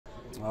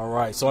All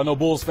right. So I know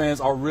Bulls fans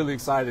are really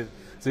excited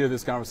to hear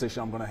this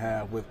conversation I'm going to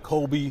have with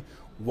Coby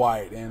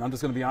White. And I'm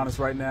just going to be honest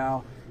right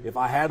now. If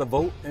I had a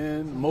vote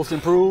in Most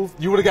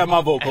Improved, you would have got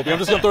my vote, Coby. I'm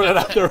just going to throw that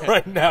out there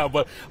right now.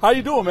 But how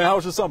you doing, man? How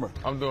was your summer?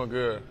 I'm doing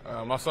good.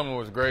 My summer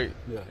was great.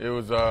 Yeah. It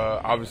was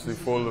obviously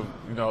full of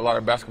a lot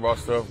of basketball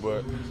stuff,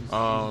 but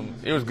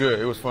it was good.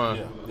 It was fun.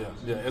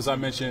 Yeah. As I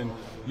mentioned,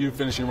 you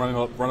finishing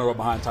runner-up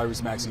behind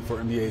Tyrese Maxey for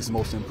NBA's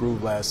Most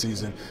Improved last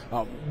season.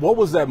 What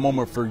was that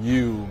moment for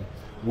you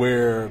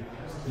where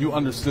you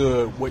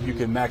understood what you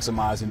can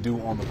maximize and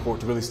do on the court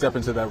to really step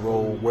into that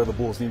role where the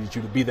Bulls needed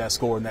you to be that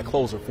scorer and that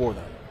closer for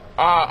them?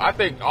 I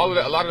think a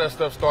lot of that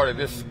stuff started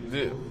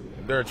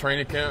during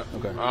training camp.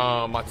 Okay.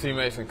 My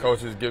teammates and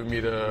coaches giving me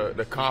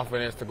the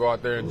confidence to go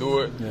out there and do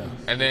it. Yeah.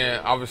 And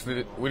then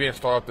obviously we didn't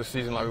start off the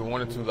season like we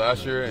wanted to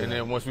last year. And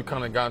then once we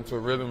kind of got into a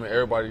rhythm and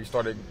everybody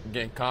started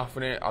getting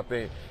confident, I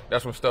think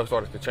that's when stuff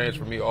started to change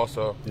for me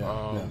also.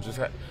 Just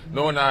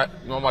knowing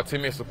my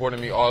teammates supported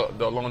me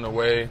along the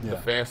way, the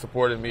fans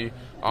supported me.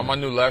 I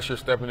knew last year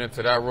stepping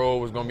into that role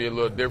was going to be a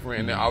little different,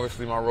 and then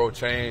obviously my role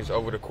changed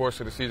over the course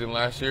of the season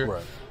last year.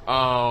 Right.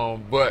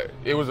 But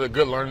it was a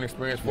good learning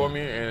experience for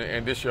me,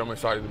 and this year I'm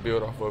excited to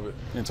build off of it.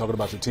 And talking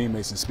about your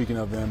teammates and speaking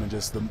of them and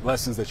just the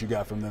lessons that you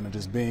got from them and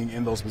just being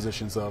in those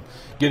positions of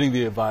getting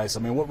the advice, I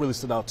mean, what really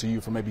stood out to you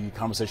from maybe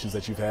conversations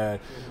that you've had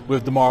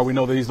with DeMar? We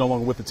know that he's no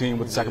longer with the team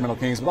with the Sacramento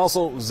Kings, but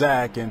also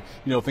Zach and,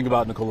 think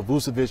about Nikola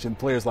Vucevic and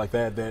players like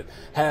that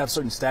have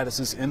certain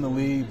statuses in the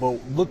league, but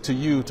look to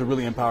you to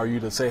really empower you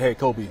to say, hey,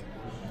 Coby,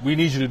 we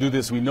need you to do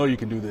this. We know you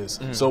can do this.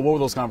 Mm-hmm. So what were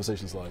those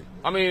conversations like?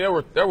 I mean, they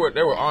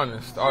were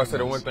honest. I would say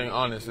the one thing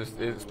honest,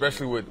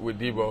 especially with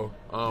Debo,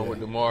 with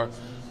DeMar,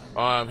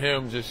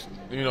 him just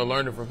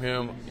learning from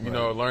him,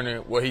 learning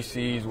what he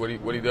sees, what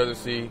he doesn't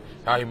see,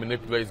 how he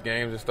manipulates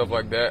games and stuff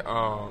like that.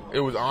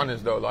 It was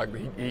honest though. Like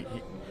me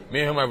and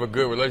him have a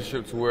good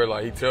relationship to where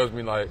like he tells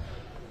me like,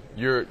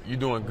 you're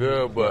doing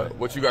good, but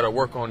what you got to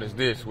work on is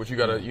this. What you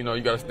got to, you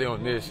got to stay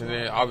on this. And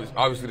then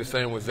obviously the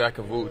same with Zach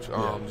and Vooch.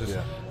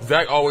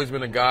 Zach always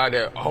been a guy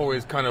that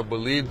always kind of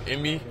believed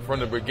in me from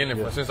the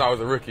beginning, since I was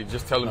a rookie,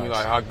 just telling me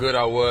like how good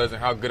I was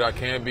and how good I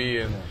can be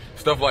and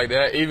stuff like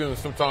that. Even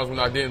sometimes when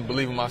I didn't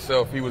believe in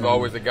myself, he was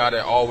always a guy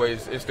that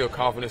always instilled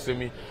confidence in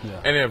me.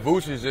 And then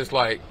Vooch is just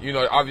like,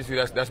 obviously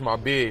that's my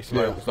big.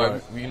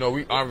 So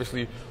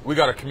we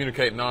got to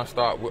communicate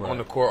nonstop on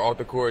the court, off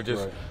the court,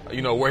 just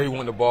where he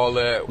wanted the ball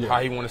at, how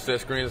he wanted to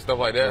set screens and stuff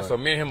like that. So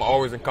me and him are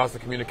always in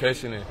constant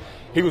communication, and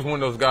he was one of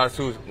those guys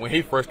who, when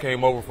he first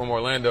came over from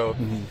Orlando,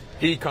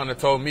 he kind of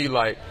told me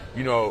like,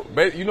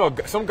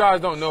 some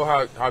guys don't know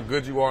how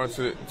good you are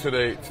until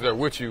they're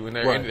with you and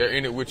they're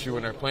in it with you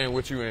and they're playing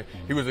with you. And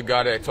he was a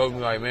guy that told me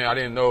like, man, I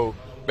didn't know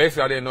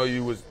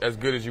you was as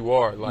good as you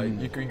are. Like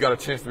you got a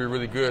chance to be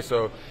really good.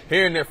 So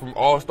hearing that from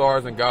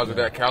all-stars and guys of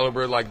that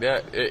caliber like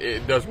that,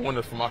 it does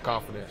wonders for my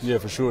confidence. Yeah,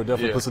 for sure. It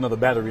definitely puts another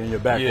battery in your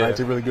back, right,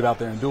 to really get out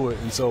there and do it.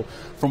 And so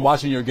from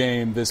watching your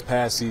game this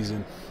past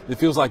season, it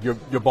feels like your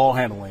ball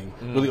handling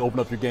really opened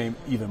up your game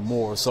even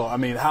more. So, I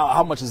mean,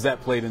 how much has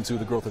that played into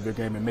the growth of your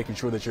game and making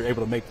sure that you're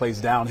able to make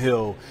plays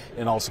downhill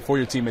and also for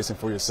your teammates and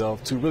for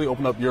yourself to really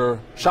open up your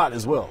shot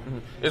as well?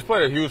 It's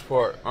played a huge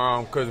part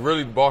because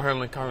really ball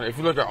handling kind of, if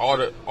you look at all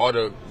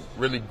the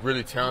really,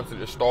 really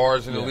talented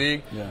stars in the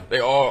league, they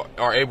all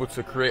are able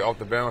to create off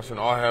the bounce and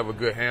all have a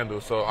good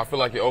handle. So I feel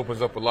like it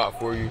opens up a lot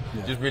for you,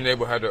 just being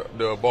able to have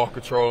the ball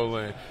control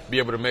and be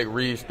able to make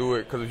reads through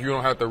it. Because if you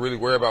don't have to really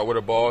worry about where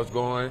the ball is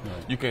going,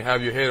 you can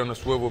have your head on the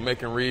swivel,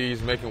 making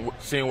reads,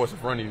 seeing what's in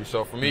front of you.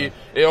 So for me,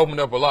 it opened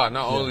up a lot.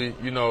 Not only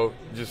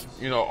just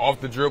off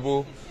the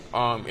dribble,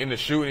 in the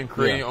shooting,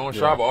 creating your own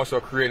shot, but also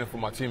creating for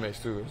my teammates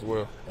too as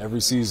well.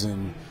 Every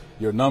season,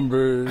 your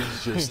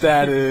numbers, your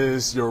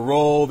status, your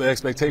role, the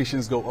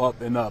expectations go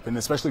up and up, and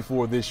especially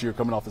for this year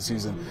coming off the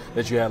season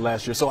that you had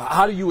last year. So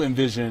how do you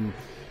envision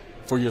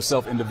for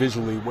yourself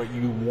individually what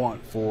you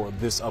want for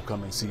this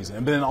upcoming season,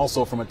 and then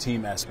also from a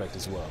team aspect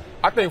as well?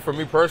 I think for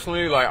me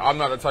personally, like I'm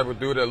not the type of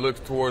dude that looks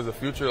towards the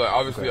future. Like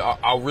obviously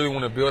I really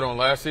want to build on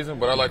last season,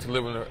 but I like to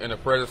live in the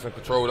presence and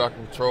control what I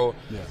can control.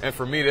 And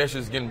for me, that's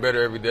just getting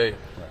better every day.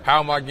 How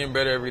am I getting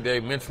better every day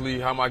mentally?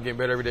 How am I getting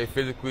better every day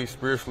physically,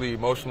 spiritually,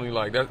 emotionally?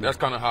 Like that's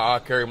kind of how I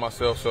carry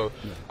myself. So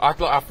I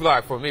feel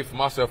like for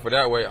myself, for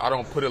that way, I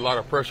don't put a lot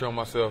of pressure on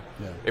myself.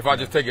 If I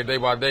just take it day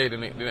by day,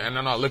 and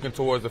I'm not looking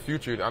towards the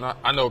future,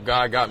 I know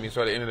God got me.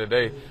 So at the end of the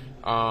day,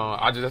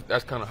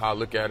 that's kind of how I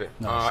look at it.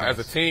 As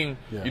a team,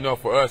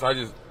 for us, I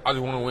just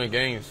want to win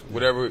games.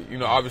 Whatever,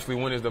 obviously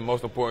win is the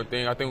most important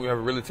thing. I think we have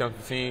a really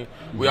talented team.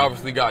 We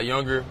obviously got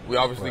younger. We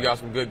obviously got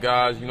some good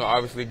guys,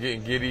 obviously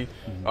getting Giddy,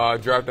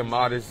 drafting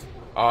Modest,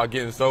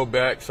 getting Zoe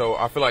back. So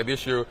I feel like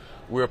this year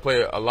we'll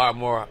play a lot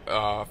more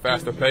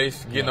faster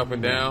pace, getting up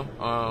and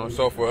down.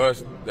 So for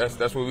us,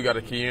 that's what we got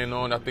to key in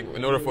on. I think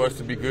in order for us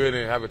to be good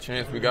and have a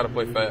chance, we got to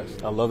play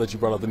fast. I love that you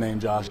brought up the name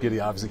Josh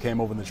Giddey. Obviously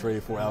came over in the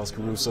trade for Alex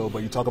Caruso,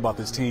 but you talk about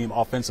this team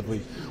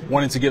offensively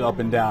wanting to get up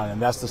and down,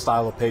 and that's the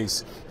style of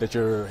pace that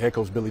your head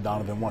coach Billy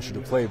Donovan wants you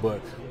to play. But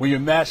when you're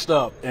matched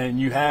up and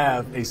you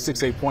have a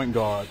 6'8" point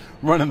guard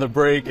running the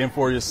break, and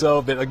for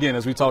yourself, that again,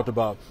 as we talked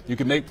about, you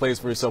can make plays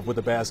for yourself with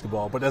the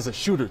basketball, but as a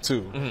shooter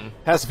too,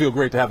 has to feel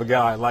great to have a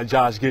guy like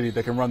Josh Giddey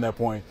that can run that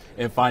point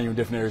and find you in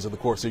different areas of the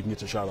court so you can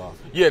get your shot off.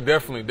 Yeah,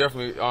 definitely.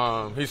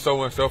 He's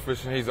so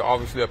unselfish, and he's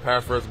obviously a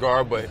pass-first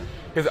guard, but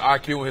his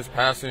IQ and his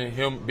passing,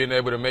 him being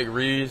able to make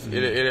reads,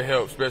 it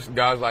helps, especially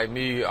guys like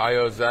me,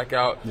 Zach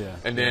out.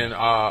 And then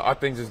I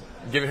think just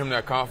giving him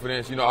that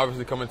confidence,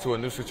 obviously coming to a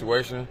new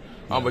situation,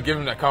 but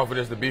giving him that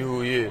confidence to be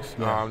who he is,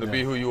 to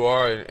be who you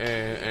are,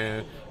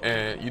 and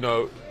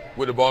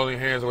with the ball in your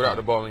hands or without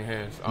the ball in your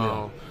hands.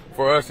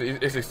 For us,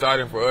 it's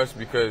exciting for us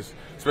because,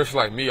 especially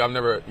like me, I've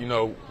never,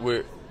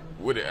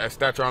 with the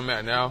stature I'm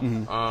at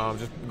now,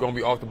 just going to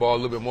be off the ball a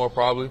little bit more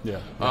probably.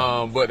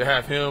 But to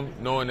have him,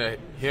 knowing that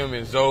him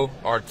and Zoe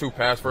are two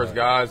pass-first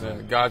guys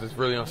and guys that's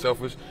really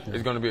unselfish,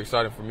 is going to be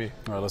exciting for me.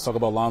 All right, let's talk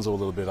about Lonzo a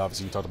little bit.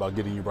 Obviously, you talked about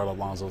you brought up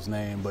Lonzo's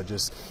name, but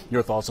just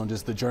your thoughts on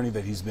just the journey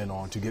that he's been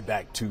on to get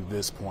back to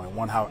this point.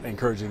 One, how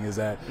encouraging is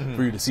that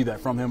for you to see that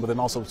from him, but then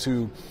also,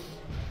 two,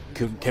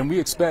 can we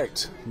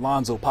expect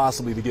Lonzo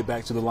possibly to get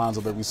back to the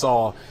Lonzo that we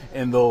saw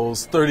in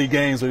those 30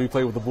 games where we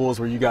played with the Bulls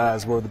where you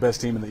guys were the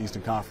best team in the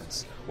Eastern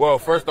Conference? Well,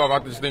 first off, I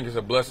just think it's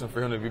a blessing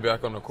for him to be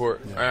back on the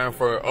court. And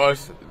for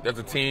us as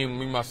a team,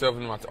 me, myself,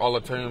 and all the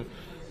team,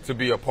 to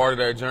be a part of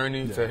that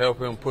journey, to help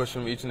him, push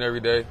him each and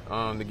every day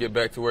to get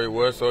back to where he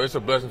was. So it's a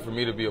blessing for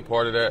me to be a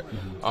part of that.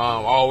 I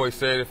always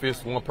said if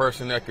it's one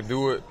person that could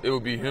do it, it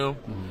would be him,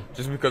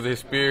 just because of his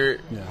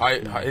spirit,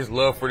 his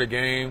love for the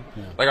game.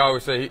 Like I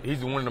always say,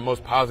 he's one of the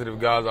most positive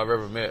guys I've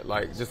ever met.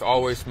 Like, just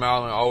always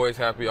smiling, always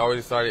happy,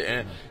 always excited.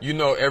 And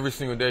every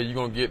single day you're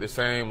going to get the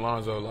same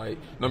Lonzo. Like,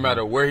 no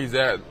matter where he's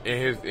at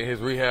in his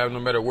rehab, no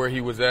matter where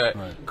he was at,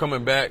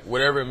 coming back,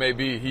 whatever it may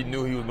be, he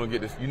knew he was going to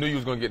get this. You knew he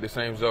was going to get the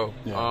same Zoe.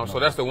 So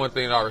that's the one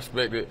thing that I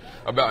respected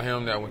about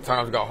him, that when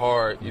times got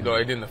hard, it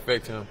didn't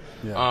affect him.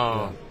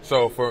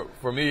 So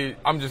for me,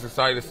 I'm just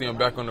excited to see him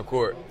back on the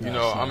court.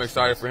 I'm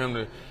excited for him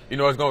to,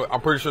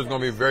 I'm pretty sure it's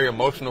going to be very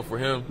emotional for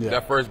him.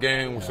 That first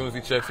game, as soon as he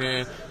checks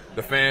in,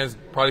 the fans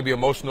probably be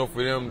emotional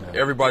for them.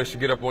 Everybody should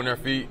get up on their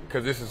feet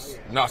because this is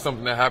not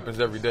something that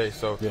happens every day.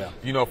 So,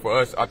 for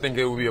us, I think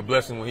it would be a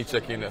blessing when he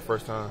check in that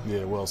first time.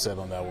 Yeah, well said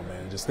on that one,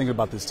 man. Just thinking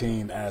about this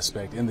team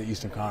aspect in the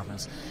Eastern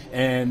Conference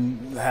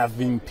and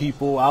having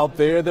people out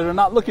there that are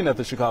not looking at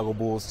the Chicago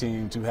Bulls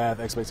team to have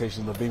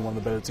expectations of being one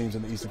of the better teams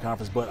in the Eastern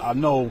Conference. But I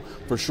know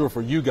for sure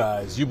for you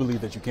guys, you believe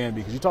that you can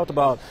be, because you talked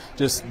about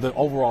just the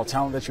overall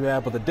talent that you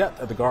have, but the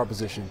depth at the guard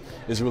position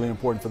is really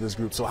important for this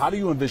group. So how do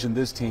you envision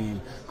this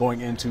team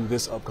going into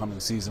this upcoming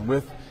season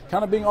with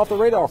kind of being off the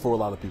radar for a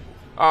lot of people?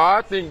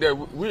 I think that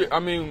we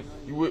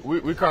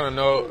kind of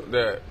know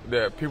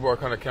that people are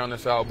kind of counting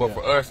us out, but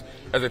for us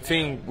as a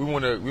team, we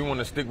want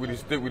to stick with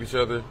each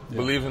other,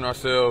 believe in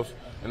ourselves,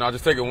 and I'll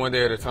just take it one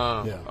day at a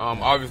time.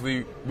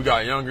 Obviously, we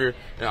got younger,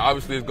 and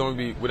obviously it's going to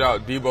be,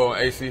 without Debo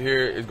and AC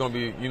here, it's going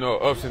to be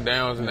ups and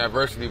downs and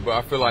adversity. But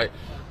I feel like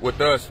with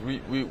us,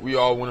 we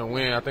all want to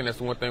win. I think that's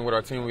the one thing with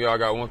our team. We all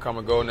got one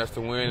common goal, and that's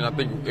to win. And I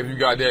think if you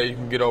got that, you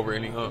can get over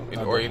any hump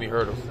or any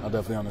hurdle. I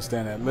definitely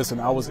understand that. Listen,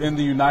 I was in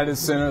the United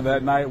Center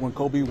that night when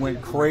Coby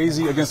went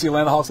crazy against the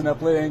Atlanta Hawks in that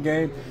play-in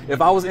game.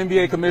 If I was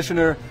NBA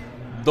commissioner,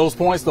 those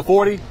points, the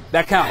 40,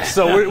 that counts.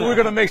 So we're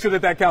going to make sure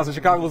that counts. In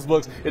Chicago's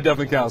books, it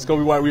definitely counts.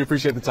 Coby White, we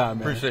appreciate the time,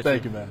 man.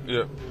 Thank you, man.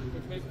 Yeah.